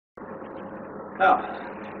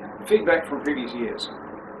Now, feedback from previous years.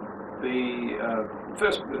 The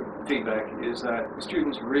first feedback is that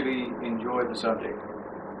students really enjoy the subject.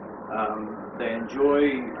 They enjoy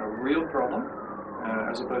a real problem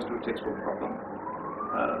as opposed to a textbook problem.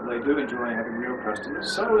 They do enjoy having real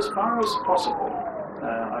customers. So as far as possible,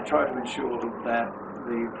 I try to ensure that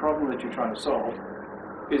the problem that you're trying to solve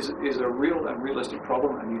is a real and realistic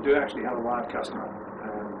problem, and you do actually have a live customer.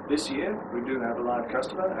 This year we do have a live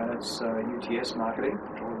customer, and it's UTS Marketing,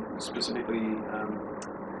 or specifically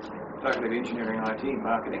Faculty of Engineering IT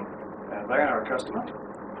Marketing. They are a customer.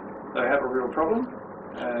 They have a real problem,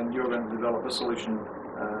 and you're going to develop a solution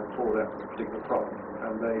for that particular problem.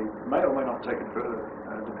 And they may or may not take it further,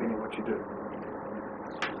 depending on what you do.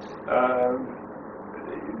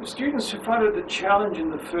 Students find it a challenge in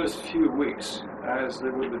the first few weeks, as they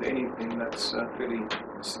would with anything that's fairly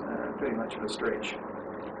much of a stretch.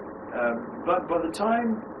 But by the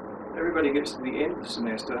time everybody gets to the end of the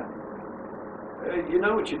semester, you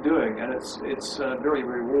know what you're doing, and it's very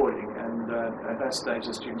rewarding. And at that stage,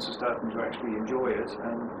 the students are starting to actually enjoy it,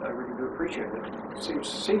 and they really do appreciate it.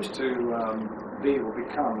 Seems to be or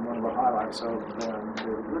become one of the highlights of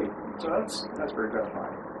their degree. So that's very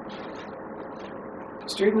gratifying.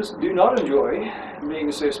 Students do not enjoy being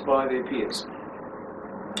assessed by their peers.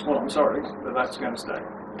 Well, I'm sorry, but that's going to stay.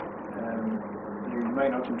 You may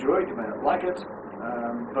not enjoy it, you may not like it,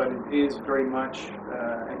 but it is very much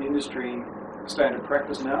an industry standard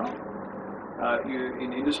practice now.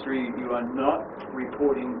 In industry, you are not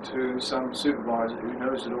reporting to some supervisor who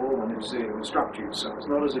knows it all and is there to instruct you. So it's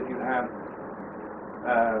not as if you have,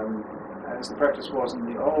 as the practice was in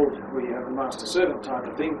the old, where you have a master-servant type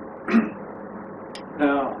of thing.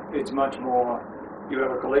 Now it's much more, you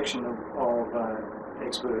have a collection of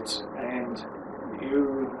experts, and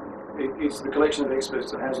it's the collection of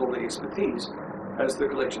experts that has all the expertise, as the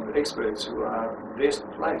collection of experts who are best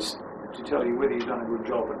placed to tell you whether you've done a good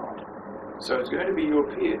job or not. So it's going to be your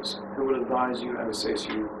peers who will advise you and assess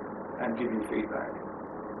you and give you feedback.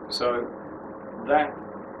 So that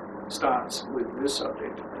starts with this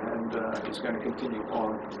subject, and it's going to continue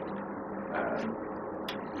on.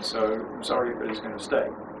 So I'm sorry, but it's going to stay.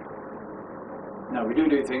 Now we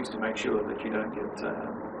do things to make sure that you don't get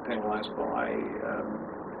penalised by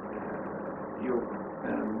your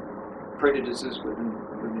prejudices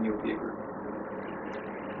within your peer group.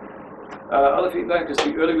 Other feedback is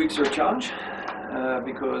the early weeks are a challenge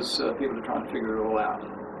because people are trying to figure it all out.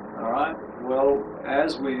 All right. Well,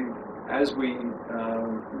 as we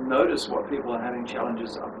notice what people are having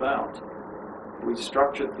challenges about, we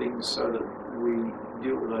structure things so that we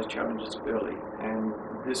deal with those challenges early, and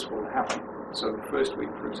this will happen. So the first week,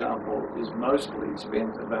 for example, is mostly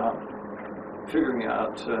spent about figuring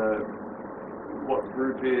out what the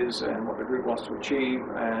group is and what the group wants to achieve,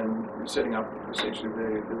 and setting up essentially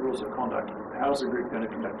the rules of conduct. How's the group going to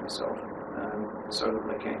conduct itself so that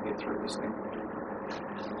they can get through this thing?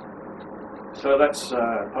 So that's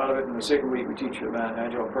part of it. In the second week we teach you about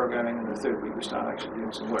agile programming, and the third week we start actually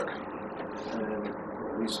doing some work.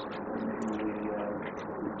 At least in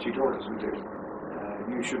the tutorials we do.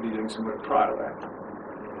 You should be doing some work prior to that.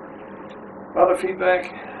 Other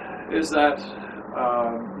feedback is that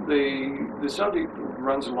the subject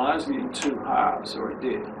runs largely in two halves, or it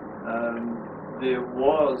did. There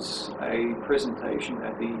was a presentation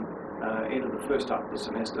at the end of the first half of the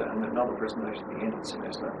semester, and another presentation at the end of the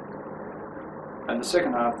semester. And the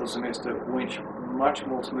second half of the semester went much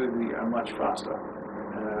more smoothly and much faster.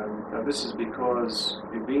 Now this is because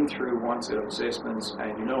you've been through one set of assessments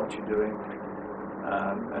and you know what you're doing.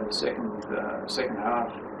 And the second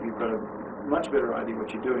half, you've got a much better idea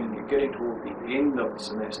what you're doing. You're getting toward the end of the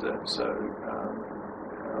semester, so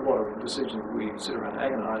a lot of decisions we sit around and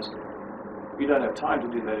agonize. You don't have time to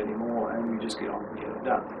do that anymore, and you just get on and get it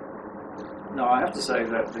done. Now, I have to say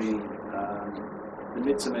that the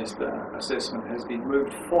mid-semester assessment has been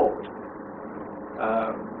moved forward.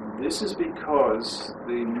 This is because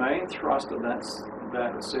the main thrust of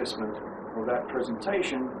that assessment, or that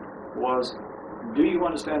presentation, was, do you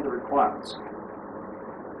understand the requirements?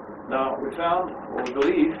 Now, we found, or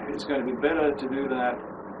believe, it's going to be better to do that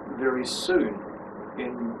very soon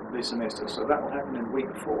in the semester. So that will happen in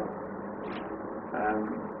week 4.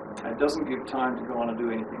 It doesn't give time to go on and do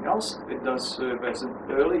anything else. It does serve as an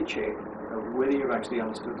early check of whether you've actually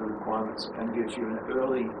understood the requirements, and gives you an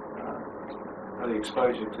early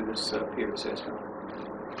exposure to this peer assessment.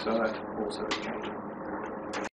 So that's also a change.